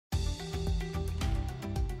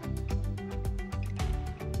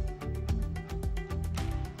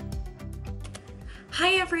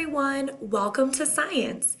Hi everyone, welcome to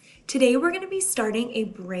Science. Today we're going to be starting a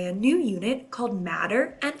brand new unit called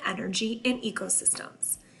Matter and Energy in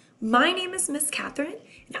Ecosystems. My name is Miss Catherine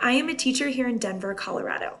and I am a teacher here in Denver,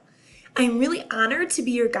 Colorado. I'm really honored to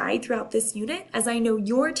be your guide throughout this unit as I know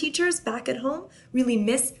your teachers back at home really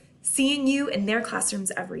miss seeing you in their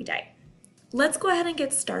classrooms every day. Let's go ahead and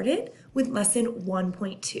get started with lesson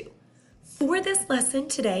 1.2. For this lesson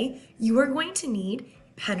today, you are going to need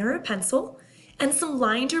a pen or a pencil and some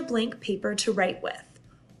lined or blank paper to write with.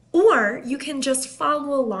 Or you can just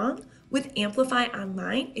follow along with Amplify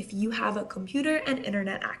Online if you have a computer and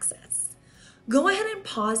internet access. Go ahead and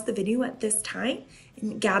pause the video at this time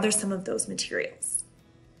and gather some of those materials.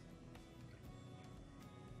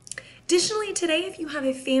 Additionally, today, if you have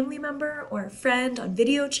a family member or a friend on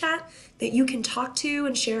video chat that you can talk to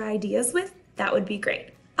and share ideas with, that would be great.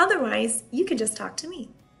 Otherwise, you can just talk to me.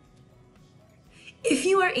 If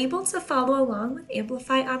you are able to follow along with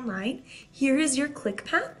Amplify Online, here is your click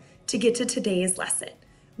path to get to today's lesson.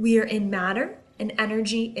 We are in Matter and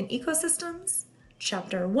Energy in Ecosystems,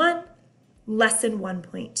 Chapter 1, Lesson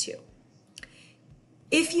 1.2.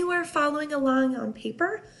 If you are following along on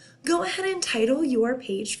paper, go ahead and title your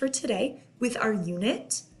page for today with our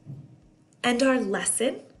unit and our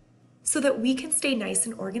lesson so that we can stay nice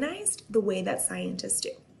and organized the way that scientists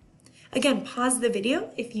do. Again, pause the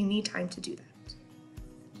video if you need time to do that.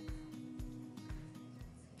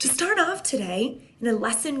 To start off today, in a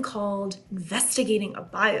lesson called Investigating a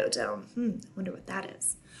BioDome, I wonder what that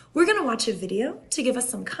is, we're going to watch a video to give us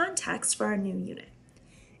some context for our new unit.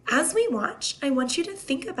 As we watch, I want you to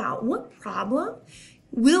think about what problem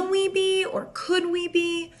will we be or could we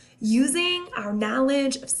be using our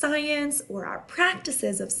knowledge of science or our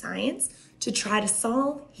practices of science to try to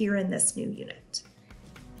solve here in this new unit.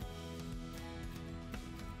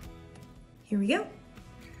 Here we go.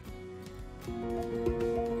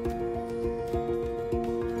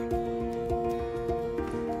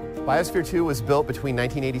 Biosphere 2 was built between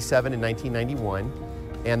 1987 and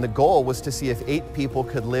 1991, and the goal was to see if 8 people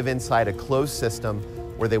could live inside a closed system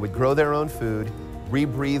where they would grow their own food,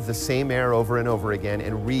 rebreathe the same air over and over again,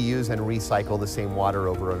 and reuse and recycle the same water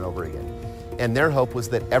over and over again. And their hope was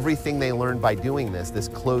that everything they learned by doing this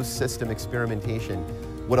closed system experimentation,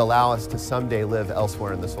 would allow us to someday live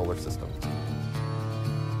elsewhere in the solar system.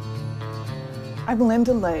 I'm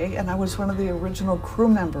Linda Lay, and I was one of the original crew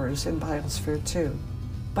members in Biosphere 2.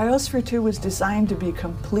 Biosphere 2 was designed to be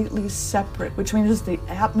completely separate, which means the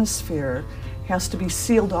atmosphere has to be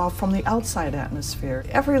sealed off from the outside atmosphere.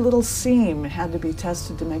 Every little seam had to be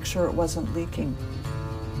tested to make sure it wasn't leaking.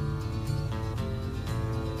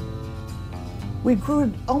 We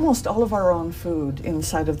grew almost all of our own food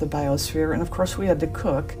inside of the biosphere, and of course we had to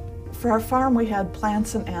cook. For our farm, we had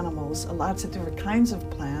plants and animals, lots of different kinds of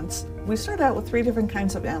plants. We started out with 3 different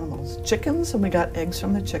kinds of animals. Chickens, and we got eggs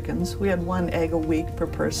from the chickens. We had 1 egg a week per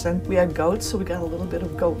person. We had goats, so we got a little bit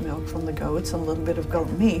of goat milk from the goats and a little bit of goat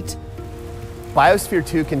meat. Biosphere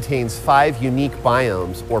 2 contains 5 unique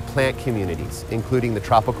biomes or plant communities, including the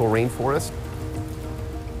tropical rainforest,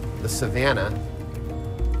 the savanna,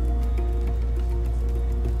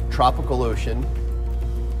 tropical ocean,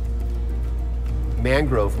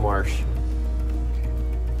 mangrove marsh,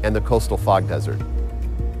 and the coastal fog desert.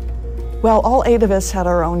 Well, all 8 of us had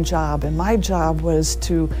our own job, and my job was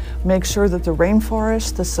to make sure that the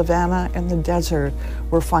rainforest, the savanna, and the desert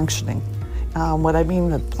were functioning. What I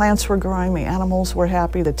mean, the plants were growing, the animals were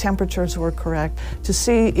happy, the temperatures were correct, to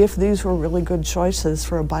see if these were really good choices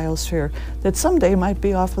for a biosphere that someday might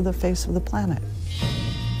be off of the face of the planet.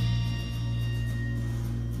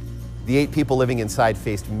 The 8 people living inside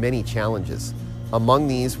faced many challenges. Among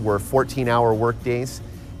these were 14-hour workdays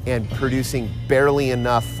and producing barely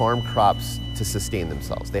enough farm crops to sustain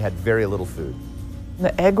themselves. They had very little food.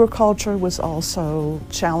 The agriculture was also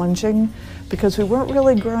challenging because we weren't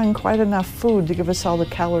really growing quite enough food to give us all the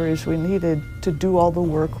calories we needed to do all the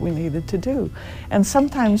work we needed to do. And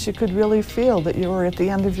sometimes you could really feel that you were at the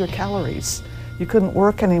end of your calories. You couldn't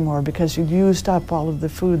work anymore because you'd used up all of the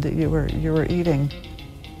food that you were eating.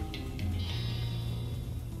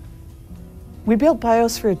 We built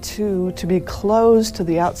Biosphere 2 to be closed to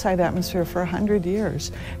the outside atmosphere for 100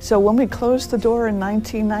 years. So when we closed the door in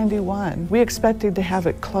 1991, we expected to have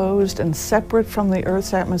it closed and separate from the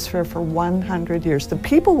Earth's atmosphere for 100 years. The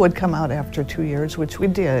people would come out after 2 years, which we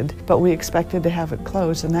did, but we expected to have it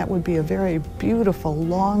closed, and that would be a very beautiful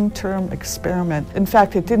long-term experiment. In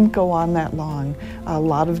fact, it didn't go on that long. A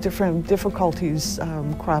lot of different difficulties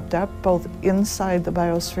cropped up, both inside the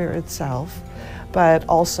biosphere itself, but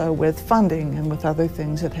also with funding and with other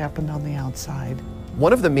things that happened on the outside.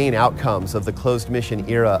 One of the main outcomes of the closed mission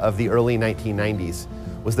era of the early 1990s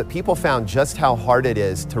was that people found just how hard it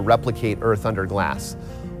is to replicate Earth under glass.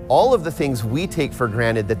 All of the things we take for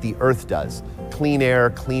granted that the Earth does, clean air,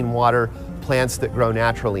 clean water, plants that grow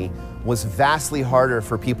naturally, was vastly harder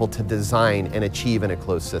for people to design and achieve in a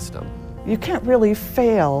closed system. You can't really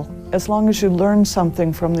fail as long as you learn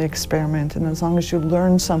something from the experiment and as long as you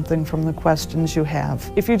learn something from the questions you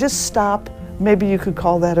have. If you just stop, maybe you could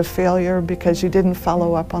call that a failure because you didn't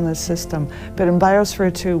follow up on the system. But in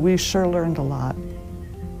Biosphere 2, we sure learned a lot.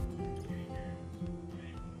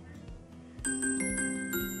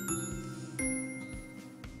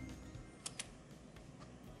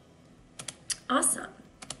 Awesome.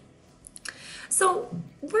 So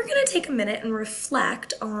we're going to take a minute and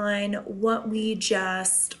reflect on what we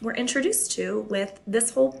just were introduced to with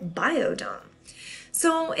this whole BioDome.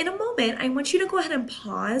 So in a moment, I want you to go ahead and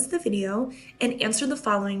pause the video and answer the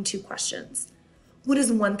following two questions. What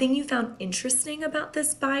is one thing you found interesting about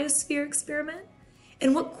this biosphere experiment?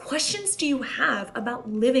 And what questions do you have about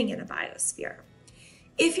living in a biosphere?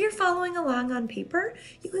 If you're following along on paper,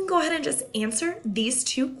 you can go ahead and just answer these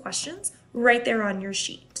two questions right there on your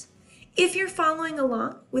sheet. If you're following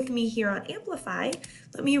along with me here on Amplify,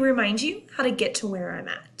 let me remind you how to get to where I'm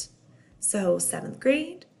at. So 7th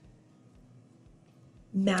grade,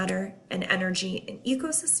 Matter and Energy in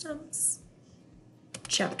Ecosystems,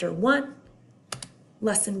 Chapter 1,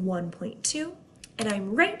 Lesson 1.2, and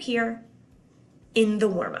I'm right here in the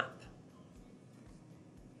warm-up.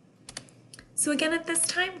 So again, at this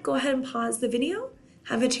time, go ahead and pause the video,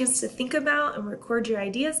 have a chance to think about and record your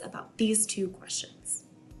ideas about these two questions.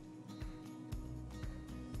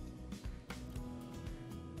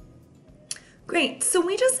 Great, so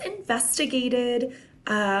we just investigated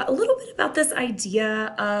a little bit about this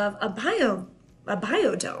idea of a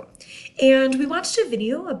biodome. And we watched a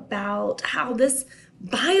video about how this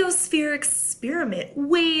biosphere experiment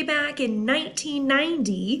way back in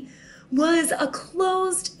 1990 was a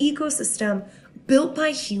closed ecosystem built by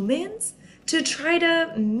humans to try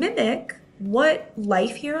to mimic what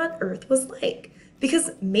life here on Earth was like.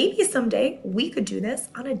 Because maybe someday we could do this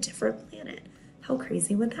on a different planet. How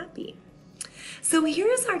crazy would that be? So here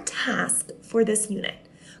is our task for this unit.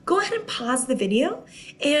 Go ahead and pause the video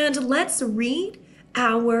and let's read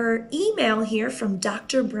our email here from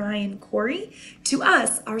Dr. Brian Corey to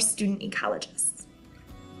us, our student ecologists.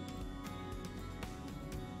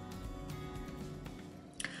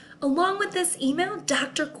 Along with this email,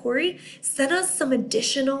 Dr. Corey sent us some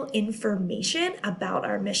additional information about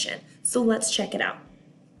our mission. So let's check it out.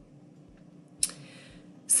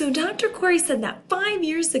 So Dr. Corey said that 5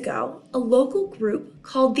 years ago, a local group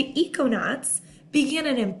called the Econauts began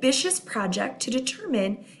an ambitious project to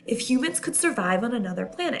determine if humans could survive on another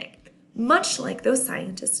planet, much like those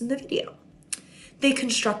scientists in the video. They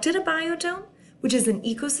constructed a biodome, which is an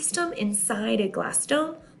ecosystem inside a glass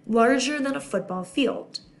dome larger than a football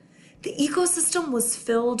field. The ecosystem was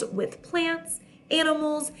filled with plants,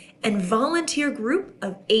 animals, and volunteer group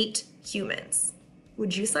of 8 humans.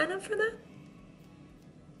 Would you sign up for that?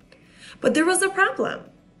 But there was a problem.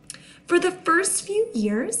 For the first few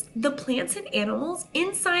years, the plants and animals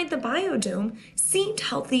inside the biodome seemed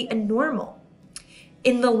healthy and normal.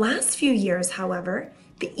 In the last few years, however,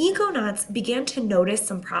 the Econauts began to notice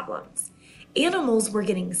some problems. Animals were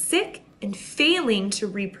getting sick and failing to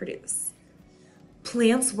reproduce.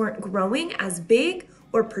 Plants weren't growing as big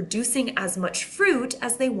or producing as much fruit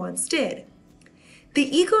as they once did.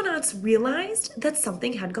 The Econauts realized that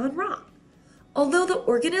something had gone wrong. Although the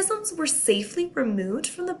organisms were safely removed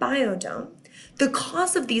from the biodome, the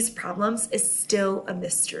cause of these problems is still a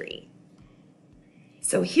mystery.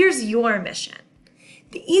 So here's your mission.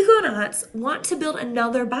 The Econauts want to build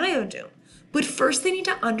another biodome, but first they need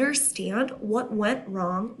to understand what went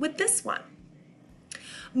wrong with this one.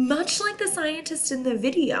 Much like the scientists in the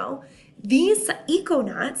video, these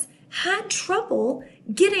Econauts had trouble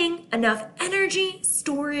getting enough energy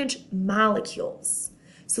storage molecules.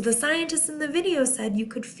 So the scientists in the video said you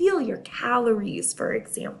could feel your calories, for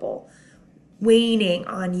example, waning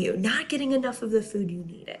on you, not getting enough of the food you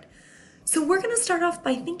needed. So we're going to start off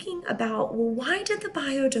by thinking about, well, why did the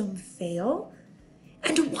biodome fail?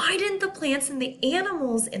 And why didn't the plants and the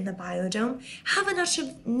animals in the biodome have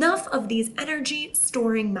enough of these energy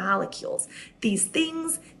storing molecules? These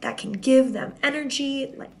things that can give them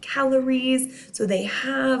energy, like calories, so they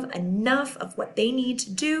have enough of what they need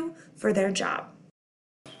to do for their job.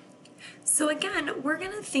 So again, we're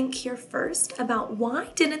going to think here first about why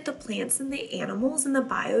didn't the plants and the animals in the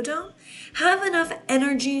biodome have enough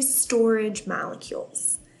energy storage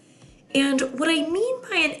molecules? And what I mean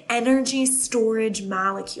by an energy storage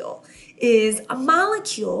molecule is a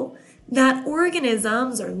molecule that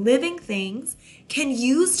organisms or living things can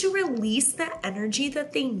use to release the energy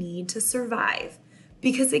that they need to survive.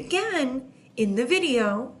 Because again, in the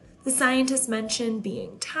video, the scientists mentioned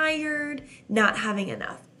being tired, not having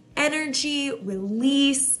enough energy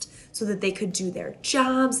released so that they could do their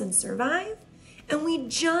jobs and survive. And we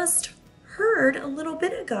just heard a little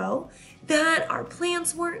bit ago that our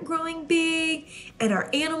plants weren't growing big and our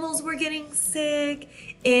animals were getting sick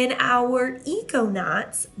in our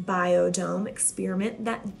Econauts BioDome experiment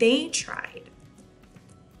that they tried.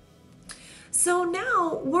 So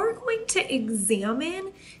now we're going to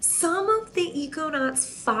examine some of the Econauts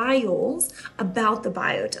files about the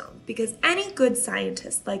BioDome, because any good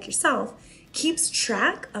scientist like yourself keeps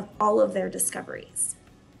track of all of their discoveries.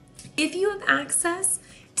 If you have access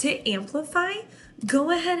to Amplify,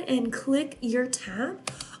 go ahead and click your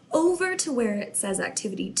tab over to where it says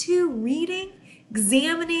Activity 2, Reading,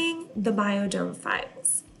 Examining the BioDome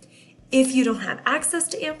files. If you don't have access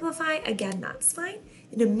to Amplify, again, that's fine.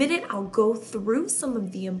 In a minute, I'll go through some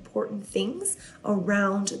of the important things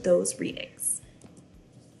around those readings.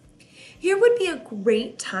 Here would be a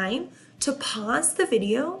great time to pause the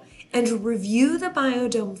video and review the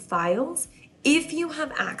BioDome files if you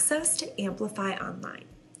have access to Amplify online.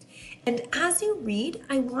 And as you read,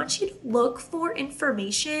 I want you to look for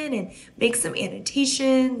information and make some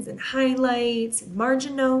annotations and highlights and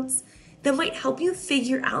margin notes that might help you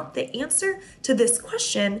figure out the answer to this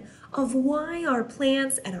question of why our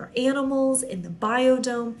plants and our animals in the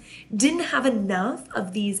BioDome didn't have enough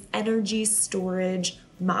of these energy storage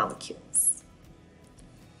molecules.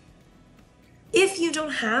 If you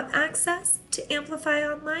don't have access to Amplify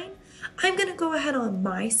online, I'm going to go ahead on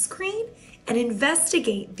my screen and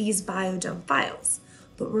investigate these BioDome files.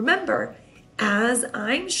 But remember, as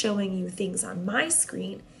I'm showing you things on my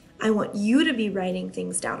screen, I want you to be writing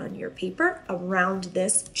things down on your paper around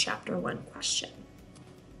this Chapter 1 question.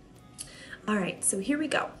 All right, so here we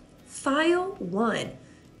go. File 1,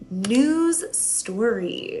 news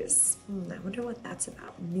stories. I wonder what that's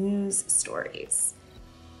about, news stories.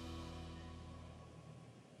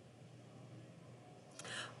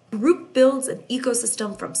 Group builds an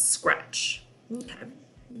ecosystem from scratch. Okay,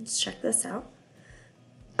 let's check this out.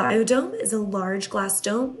 BioDome is a large glass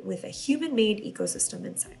dome with a human-made ecosystem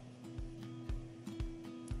inside.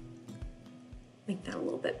 Make that a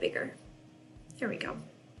little bit bigger. There we go.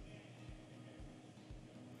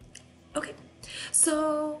 Okay,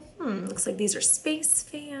 so looks like these are space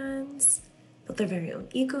fans, built their very own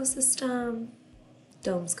ecosystem.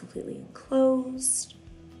 Dome's completely enclosed.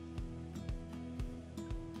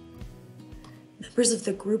 Members of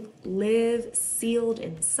the group live sealed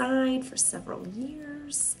inside for several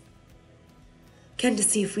years. Again, to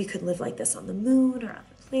see if we could live like this on the moon or other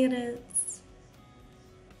planets.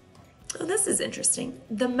 Oh, this is interesting.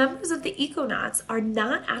 The members of the Econauts are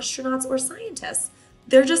not astronauts or scientists.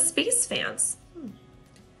 They're just space fans.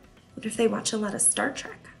 Wonder if they watch a lot of Star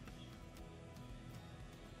Trek.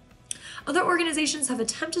 Other organizations have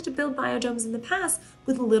attempted to build biodomes in the past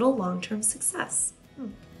with little long-term success.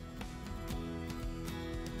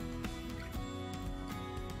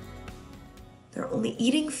 They're only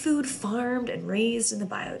eating food farmed and raised in the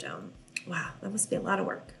biodome. Wow, that must be a lot of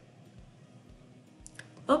work.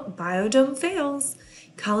 Oh, biodome fails.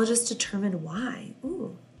 Ecologists determine why.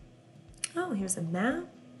 Ooh. Oh, here's a map.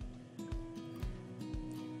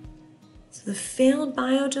 So the failed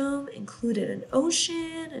biodome included an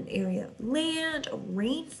ocean, an area of land, a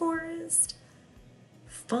rainforest,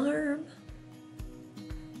 farm.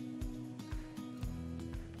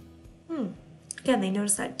 Again, they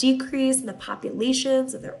noticed that decrease in the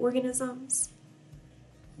populations of their organisms.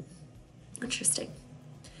 Interesting.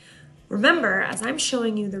 Remember, as I'm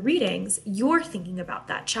showing you the readings, you're thinking about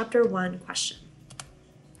that Chapter 1 question.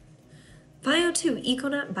 Bio 2,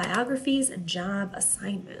 Econaut biographies and job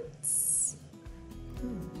assignments.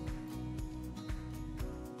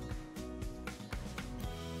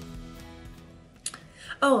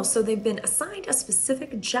 Oh, so they've been assigned a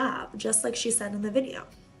specific job, just like she said in the video.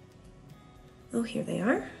 Oh, here they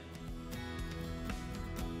are.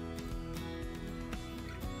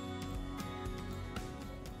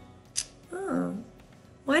 Oh,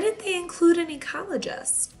 why didn't they include an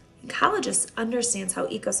ecologist? Ecologist understands how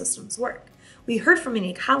ecosystems work. We heard from an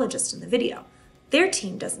ecologist in the video. Their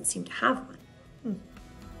team doesn't seem to have one.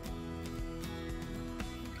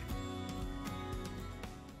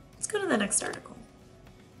 Let's go to the next article.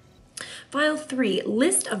 File 3,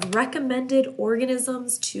 list of recommended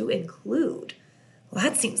organisms to include. Well,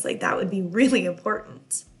 that seems like that would be really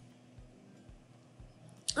important.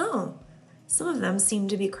 Oh, Some of them seem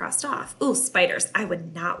to be crossed off. Ooh, spiders. I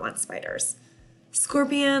would not want spiders.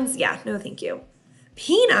 Scorpions, yeah, no thank you.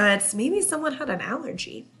 Peanuts, maybe someone had an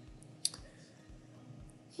allergy.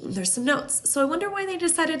 There's some notes. So I wonder why they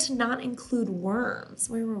decided to not include worms.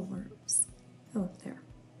 Where were worms? Oh, there.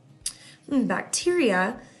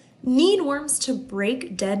 Bacteria need worms to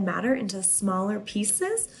break dead matter into smaller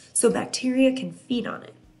pieces so bacteria can feed on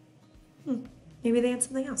it. Maybe they had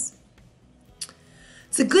something else.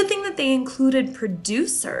 It's a good thing that they included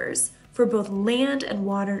producers for both land and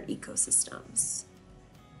water ecosystems.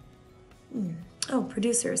 Oh,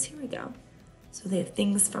 producers, here we go. So they have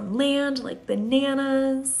things from land like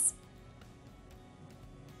bananas,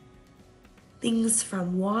 things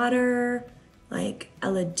from water like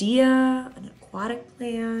Eladia, an aquatic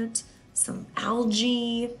plant, some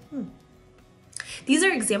algae. These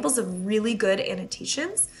are examples of really good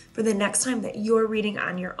annotations for the next time that you're reading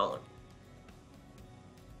on your own.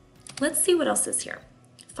 Let's see what else is here.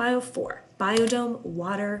 File 4, BioDome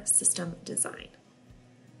Water System Design.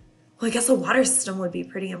 Well, I guess a water system would be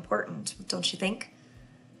pretty important, don't you think?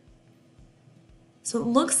 So it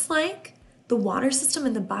looks like the water system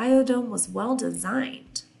in the BioDome was well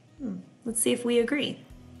designed. Let's see if we agree.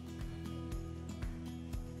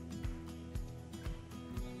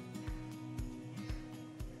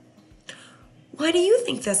 Why do you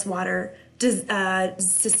think this water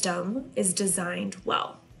system is designed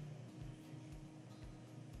well?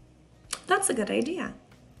 That's a good idea.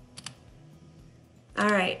 All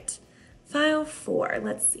right, file 4,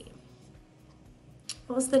 let's see.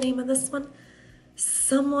 What was the name of this one?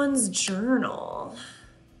 Someone's journal.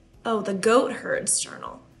 Oh, the goat herd's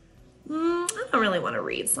journal. I don't really want to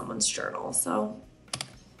read someone's journal, so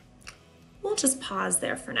we'll just pause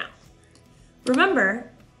there for now. Remember,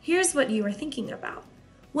 here's what you were thinking about.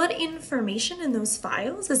 What information in those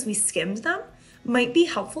files, as we skimmed them, might be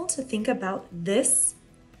helpful to think about this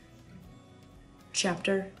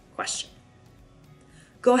chapter question.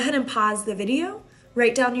 Go ahead and pause the video,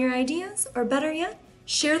 write down your ideas, or better yet,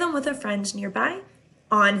 share them with a friend nearby,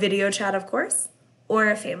 on video chat of course, or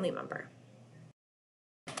a family member.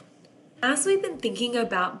 As we've been thinking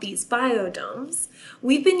about these biodomes,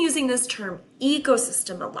 we've been using this term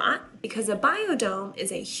ecosystem a lot because a biodome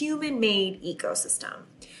is a human-made ecosystem.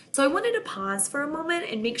 So I wanted to pause for a moment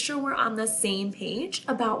and make sure we're on the same page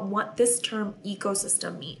about what this term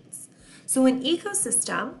ecosystem means. So an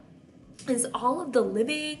ecosystem is all of the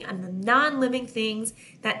living and the non-living things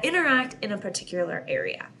that interact in a particular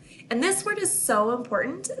area. And this word is so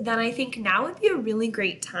important that I think now would be a really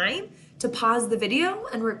great time to pause the video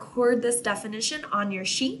and record this definition on your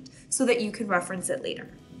sheet so that you can reference it later.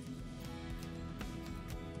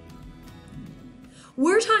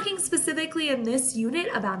 We're talking specifically in this unit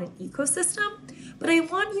about an ecosystem, but I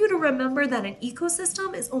want you to remember that an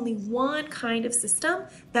ecosystem is only one kind of system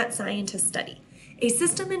that scientists study. A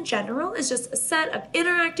system in general is just a set of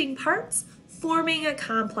interacting parts forming a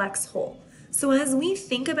complex whole. So as we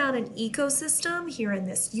think about an ecosystem here in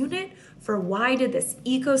this unit, for why did this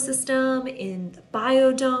ecosystem in the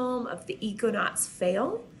biodome of the econauts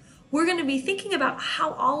fail, we're going to be thinking about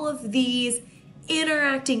how all of these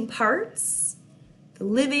interacting parts, the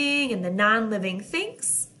living and the non-living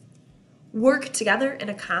things, work together in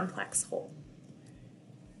a complex whole.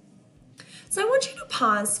 So I want you to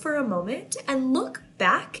pause for a moment and look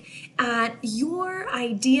back at your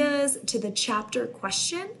ideas to the chapter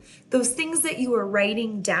question, those things that you were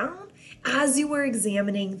writing down as you were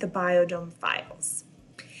examining the biodome files.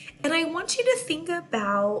 And I want you to think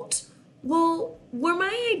about, well, were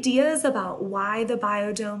my ideas about why the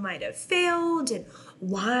biodome might have failed and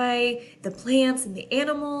why the plants and the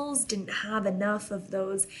animals didn't have enough of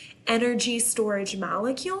those energy storage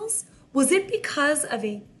molecules, was it because of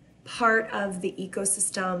a part of the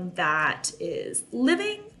ecosystem that is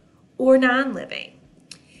living or non-living?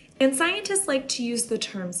 And scientists like to use the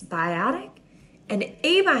terms biotic and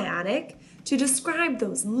abiotic to describe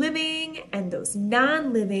those living and those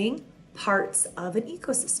non-living parts of an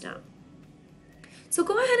ecosystem. So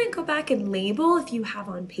go ahead and go back and label, if you have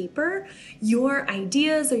on paper, your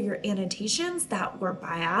ideas or your annotations that were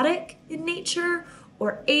biotic in nature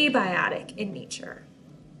or abiotic in nature.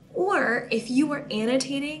 Or if you were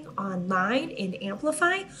annotating online in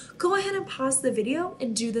Amplify, go ahead and pause the video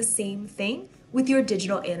and do the same thing with your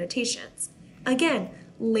digital annotations. Again,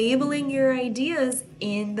 labeling your ideas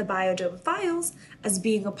in the biodome files as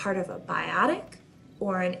being a part of a biotic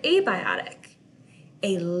or an abiotic,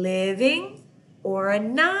 a living or a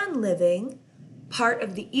non-living part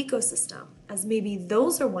of the ecosystem, as maybe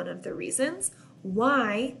those are one of the reasons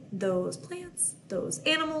why those plants, those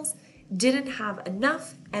animals, didn't have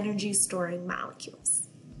enough energy storing molecules.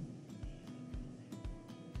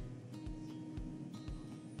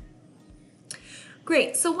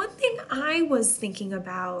 Great. So one thing I was thinking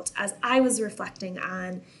about as I was reflecting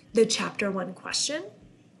on the chapter 1 question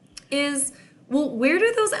is, well, where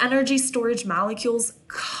do those energy storage molecules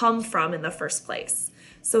come from in the first place?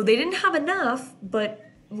 So they didn't have enough, but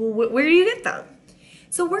where do you get them?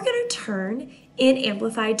 So we're going to turn in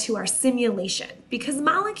Amplified to our simulation because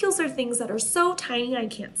molecules are things that are so tiny I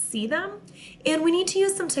can't see them, and we need to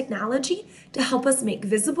use some technology to help us make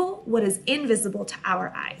visible what is invisible to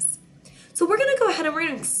our eyes. So we're going to go ahead and we're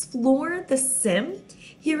going to explore the sim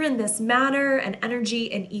here in this matter and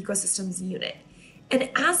energy and ecosystems unit. And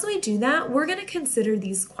as we do that, we're going to consider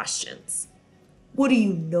these questions. What do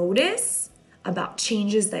you notice about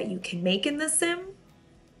changes that you can make in the sim?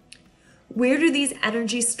 Where do these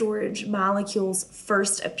energy storage molecules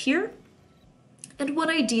first appear? And what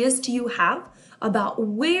ideas do you have about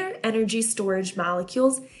where energy storage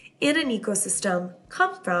molecules in an ecosystem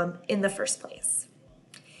come from in the first place?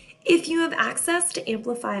 If you have access to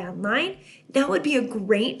Amplify Online, now would be a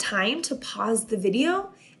great time to pause the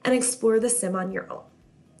video and explore the sim on your own.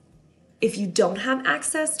 If you don't have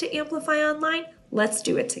access to Amplify Online, let's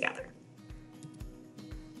do it together.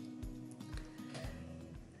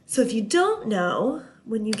 So if you don't know,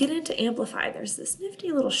 when you get into Amplify, there's this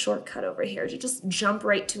nifty little shortcut over here to just jump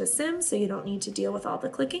right to a sim so you don't need to deal with all the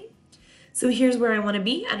clicking. So here's where I want to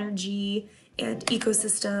be, energy and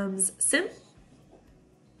ecosystems sim.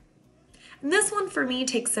 And this one for me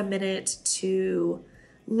takes a minute to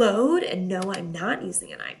load, and no, I'm not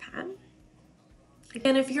using an iPad.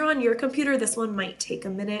 Again, if you're on your computer, this one might take a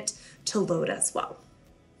minute to load as well.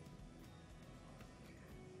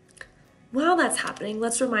 While that's happening,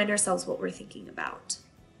 let's remind ourselves what we're thinking about.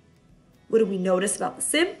 What do we notice about the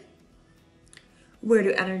sim? Where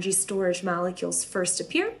do energy storage molecules first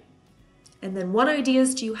appear? And then what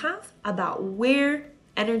ideas do you have about where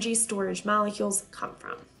energy storage molecules come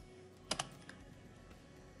from?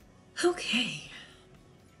 Okay.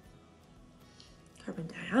 Carbon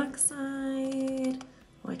dioxide.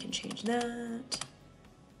 Oh, I can change that.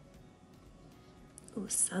 Oh,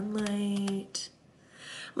 sunlight.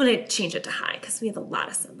 I'm going to change it to high because we have a lot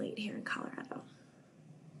of sunlight here in Colorado.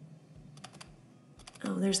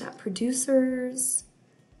 Oh, there's that producers.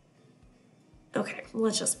 Okay,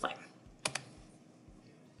 let's just play.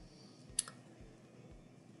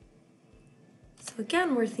 So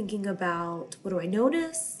again, we're thinking about what do I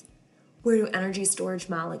notice? Where do energy storage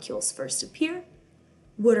molecules first appear?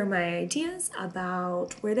 What are my ideas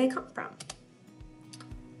about where they come from?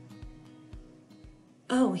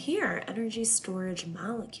 Oh, here, energy storage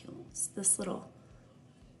molecules. This little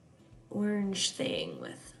orange thing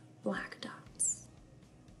with black dots.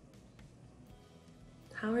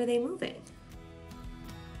 How are they moving?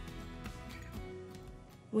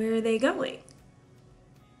 Where are they going?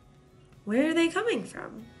 Where are they coming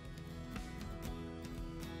from?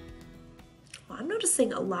 Well, I'm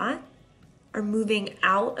noticing a lot are moving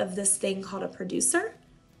out of this thing called a producer.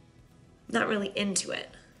 Not really into it.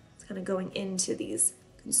 It's kind of going into these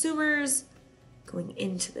consumers, going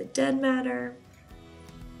into the dead matter.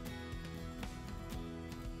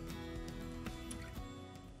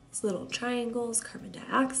 These little triangles, carbon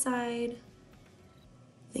dioxide,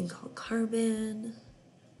 thing called carbon.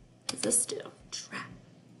 What does this do? Trap.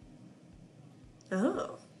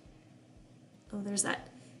 Oh, there's that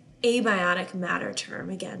abiotic matter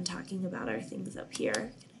term, again, talking about our things up here.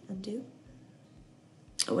 Can I undo?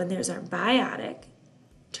 Oh, and there's our biotic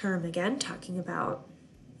term, again, talking about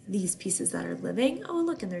these pieces that are living. Oh,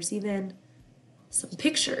 look, and there's even some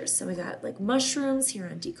pictures. So we got like mushrooms here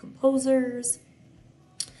on decomposers,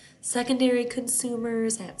 secondary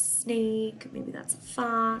consumers, I have snake, maybe that's a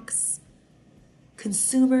fox.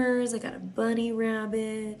 Consumers, I got a bunny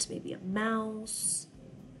rabbit, maybe a mouse.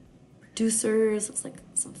 Producers, looks like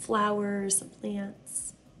some flowers, some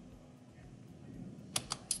plants.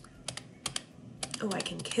 Oh, I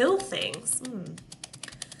can kill things.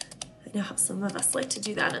 I know how some of us like to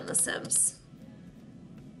do that in The Sims.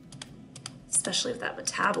 Especially with that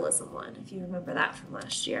metabolism one, if you remember that from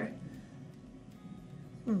last year.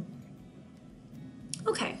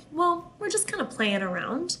 Okay, well, we're just kind of playing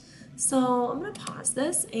around. So I'm going to pause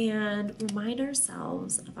this and remind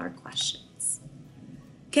ourselves of our questions.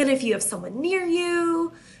 Again, if you have someone near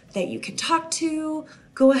you that you can talk to,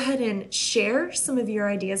 go ahead and share some of your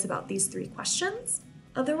ideas about these 3 questions.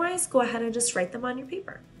 Otherwise, go ahead and just write them on your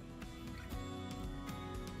paper.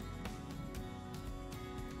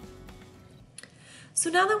 So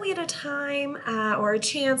now that we had a time, or a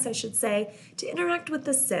chance, I should say, to interact with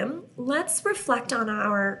the sim, let's reflect on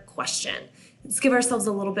our question. Let's give ourselves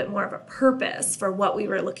a little bit more of a purpose for what we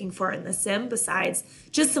were looking for in the sim besides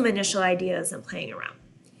just some initial ideas and playing around.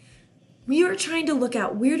 we are trying to look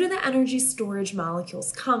at where do the energy storage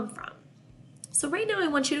molecules come from. So right now I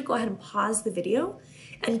want you to go ahead and pause the video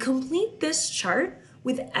and complete this chart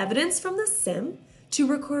with evidence from the sim to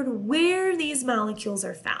record where these molecules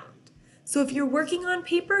are found. So if you're working on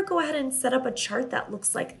paper, go ahead and set up a chart that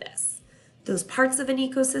looks like this. Those parts of an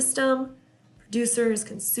ecosystem: producers,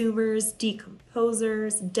 consumers,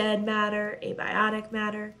 decomposers, dead matter, abiotic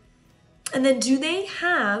matter. And then do they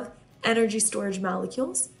have energy storage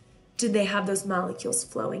molecules? Do they have those molecules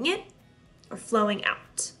flowing in or flowing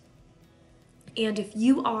out? And if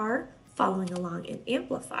you are following along in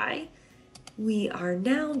Amplify, we are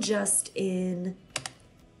now just in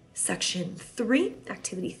section 3,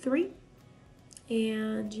 activity 3.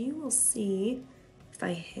 And you will see if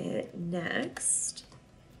I hit next,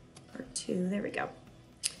 part 2, there we go.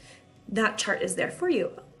 That chart is there for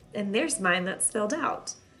you. And there's mine that's filled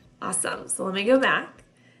out. Awesome. So let me go back.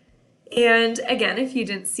 And again, if you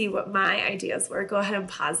didn't see what my ideas were, go ahead and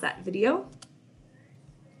pause that video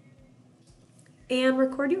and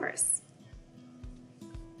record yours.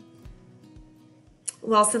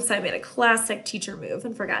 Well, since I made a classic teacher move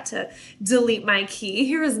and forgot to delete my key,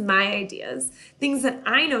 here is my ideas. Things that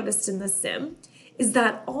I noticed in the sim is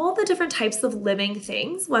that all the different types of living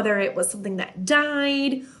things, whether it was something that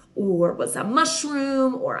died or was a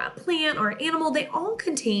mushroom or a plant or an animal, they all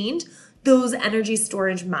contained those energy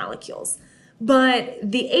storage molecules. But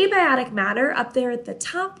the abiotic matter up there at the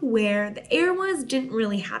top where the air was didn't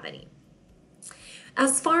really have any.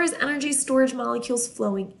 As far as energy storage molecules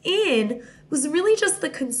flowing in, was really just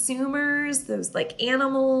the consumers, those like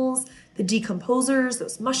animals, the decomposers,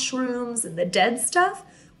 those mushrooms, and the dead stuff.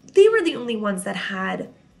 They were the only ones that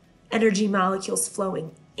had energy molecules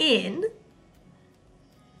flowing in.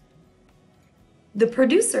 The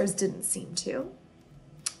producers didn't seem to,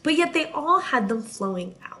 but yet they all had them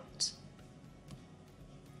flowing out.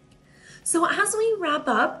 So as we wrap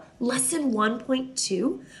up lesson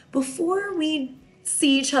 1.2, before we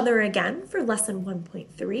see each other again for lesson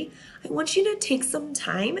 1.3, I want you to take some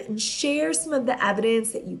time and share some of the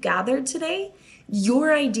evidence that you gathered today,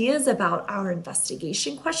 your ideas about our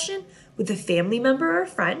investigation question with a family member or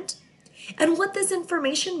friend, and what this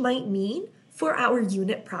information might mean for our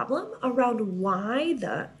unit problem around why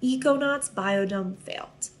the Econauts BioDome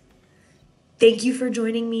failed. Thank you for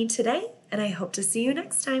joining me today, and I hope to see you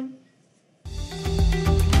next time.